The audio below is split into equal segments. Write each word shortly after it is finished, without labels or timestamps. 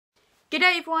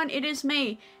G'day everyone, it is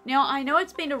me. Now I know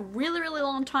it's been a really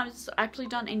long time since I've actually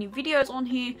done any videos on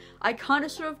here. I kind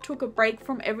of sort of took a break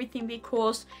from everything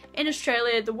because in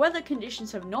Australia the weather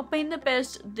conditions have not been the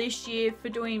best this year for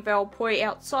doing Valpoi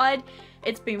outside.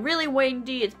 It's been really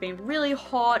windy, it's been really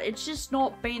hot, it's just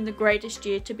not been the greatest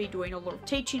year to be doing a lot of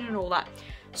teaching and all that.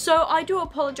 So I do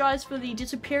apologise for the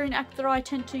disappearing act that I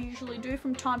tend to usually do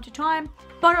from time to time,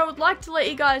 but I would like to let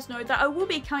you guys know that I will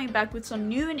be coming back with some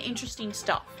new and interesting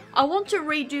stuff. I want to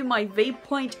redo my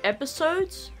V-Point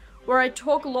episodes, where I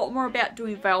talk a lot more about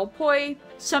doing Valpoi,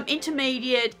 some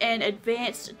intermediate and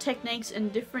advanced techniques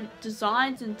and different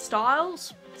designs and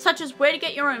styles, such as where to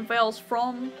get your own veils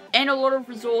from, and a lot of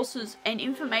resources and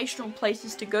informational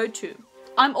places to go to.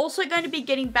 I'm also going to be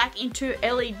getting back into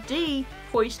LED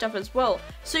poi stuff as well,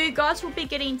 so you guys will be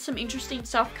getting some interesting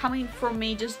stuff coming from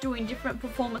me just doing different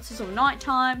performances of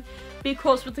nighttime,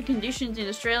 because with the conditions in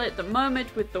Australia at the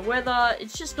moment with the weather,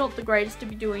 it's just not the greatest to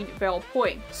be doing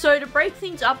Valpoi. So to break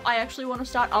things up, I actually want to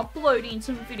start uploading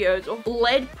some videos of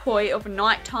LED poi of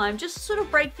nighttime, just to sort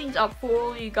of break things up for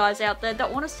all you guys out there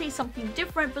that want to see something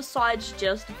different besides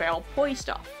just Valpoi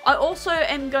stuff. I also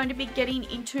am going to be getting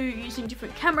into using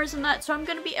different cameras and that, so I'm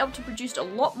going to be able to produce a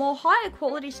lot more higher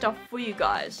quality stuff for you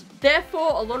guys. Therefore,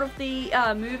 a lot of the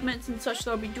movements and such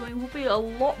that I'll be doing will be a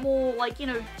lot more like, you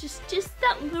know, just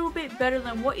that little bit better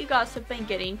than what you guys have been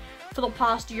getting for the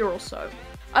past year or so.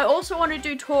 I also want to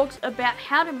do talks about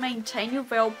how to maintain your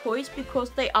Valpois,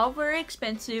 because they are very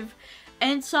expensive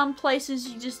and some places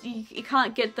you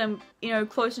can't get them, you know,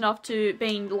 close enough to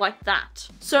being like that.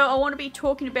 So I want to be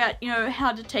talking about, you know,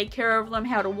 how to take care of them,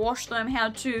 how to wash them, how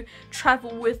to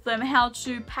travel with them, how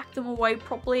to pack them away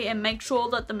properly and make sure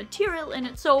that the material in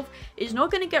itself is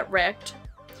not going to get wrecked.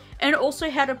 And also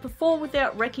how to perform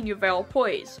without wrecking your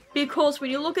Valpois. Because when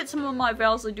you look at some of my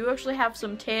veils, they do actually have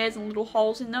some tears and little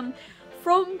holes in them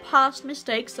from past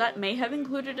mistakes that may have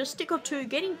included a stick or two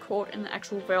getting caught in the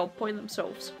actual Valpoi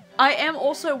themselves. I am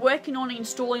also working on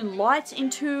installing lights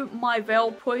into my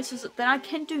Valpois so that I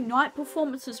can do night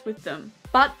performances with them.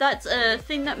 But that's a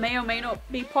thing that may or may not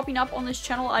be popping up on this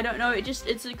channel, I don't know,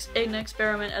 it's an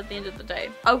experiment at the end of the day.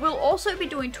 I will also be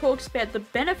doing talks about the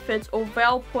benefits of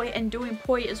Valpoi and doing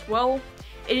poi as well.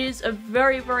 It is a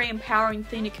very empowering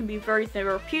thing. It can be very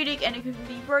therapeutic and it can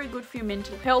be very good for your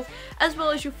mental health as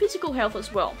well as your physical health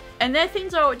as well. And they're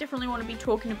things I definitely want to be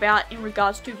talking about in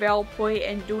regards to Valpoi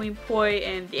and doing poi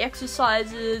and the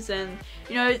exercises and,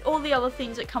 you know, all the other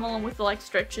things that come along with like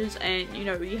stretches and, you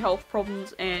know, your health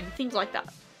problems and things like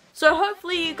that. So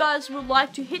hopefully you guys would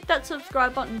like to hit that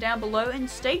subscribe button down below and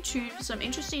stay tuned for some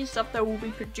interesting stuff that we'll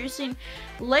be producing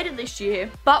later this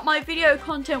year. But my video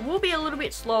content will be a little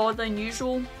bit slower than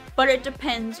usual, but it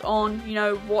depends on, you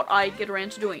know, what I get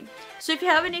around to doing. So if you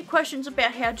have any questions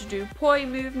about how to do poi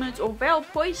movements or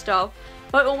Valpoi stuff,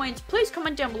 by all means please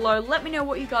comment down below, let me know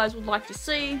what you guys would like to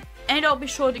see, and I'll be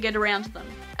sure to get around to them.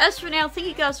 As for now, thank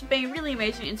you guys for being really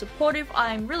amazing and supportive.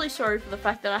 I'm really sorry for the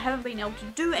fact that I haven't been able to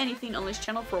do anything on this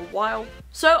channel for a while.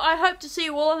 So I hope to see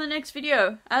you all in the next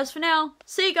video. As for now,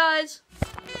 see you guys!